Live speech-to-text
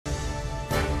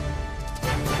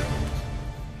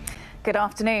Good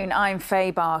afternoon, I'm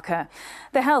Faye Barker.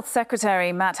 The Health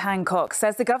Secretary, Matt Hancock,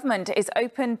 says the government is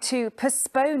open to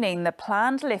postponing the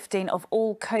planned lifting of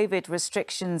all COVID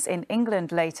restrictions in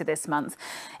England later this month.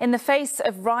 In the face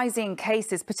of rising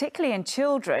cases, particularly in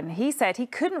children, he said he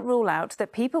couldn't rule out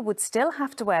that people would still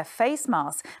have to wear face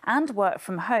masks and work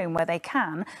from home where they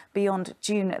can beyond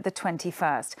June the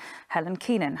 21st. Helen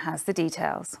Keenan has the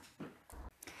details.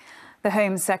 The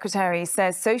Home Secretary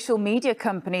says social media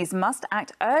companies must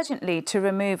act urgently to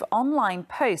remove online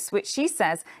posts which she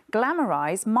says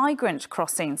glamorise migrant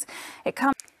crossings. It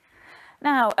comes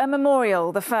now, a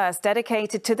memorial, the first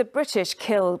dedicated to the British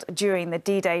killed during the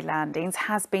D-Day landings,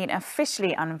 has been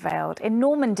officially unveiled in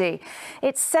Normandy.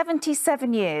 It's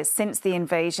 77 years since the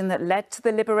invasion that led to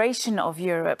the liberation of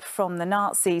Europe from the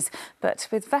Nazis. But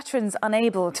with veterans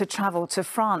unable to travel to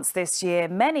France this year,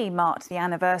 many marked the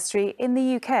anniversary in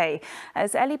the UK,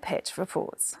 as Ellie Pitt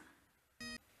reports.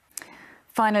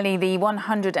 Finally, the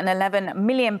 £111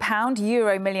 million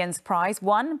Euro Millions prize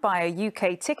won by a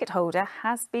UK ticket holder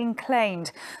has been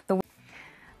claimed.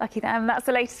 Lucky them. That's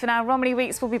the latest for now. Romilly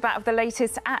Weeks will be back with the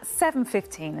latest at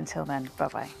 7:15. Until then,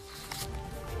 bye-bye.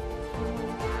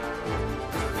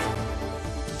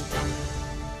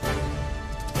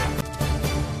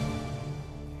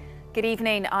 Good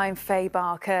evening, I'm Faye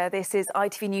Barker. This is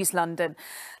ITV News London.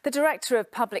 The Director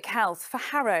of Public Health for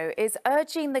Harrow is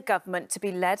urging the government to be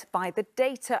led by the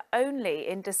data only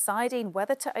in deciding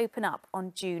whether to open up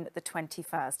on June the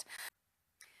 21st.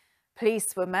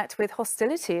 Police were met with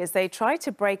hostility as they tried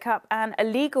to break up an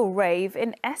illegal rave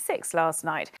in Essex last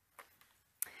night.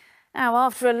 Now,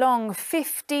 after a long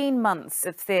 15 months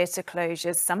of theatre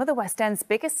closures, some of the West End's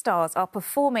biggest stars are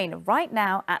performing right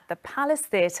now at the Palace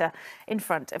Theatre in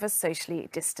front of a socially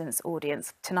distanced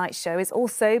audience. Tonight's show is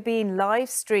also being live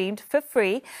streamed for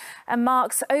free and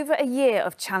marks over a year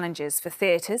of challenges for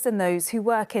theatres and those who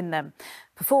work in them.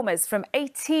 Performers from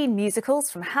 18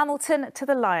 musicals, from Hamilton to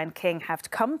The Lion King,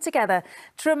 have come together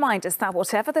to remind us that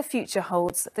whatever the future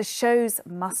holds, the shows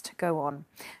must go on.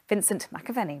 Vincent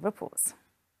McAvenny reports.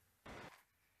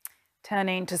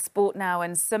 Turning to sport now,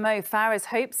 and Samo Farah's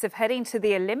hopes of heading to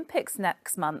the Olympics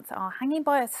next month are hanging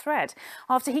by a thread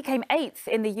after he came 8th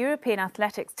in the European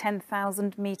Athletics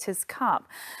 10,000 metres Cup.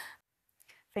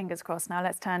 Fingers crossed. Now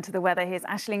let's turn to the weather. Here's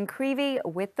Aisling Creevy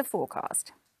with the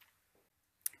forecast.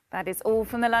 That is all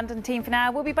from the London team for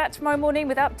now. We'll be back tomorrow morning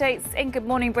with updates in Good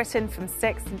Morning Britain from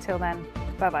 6. Until then,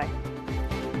 bye-bye.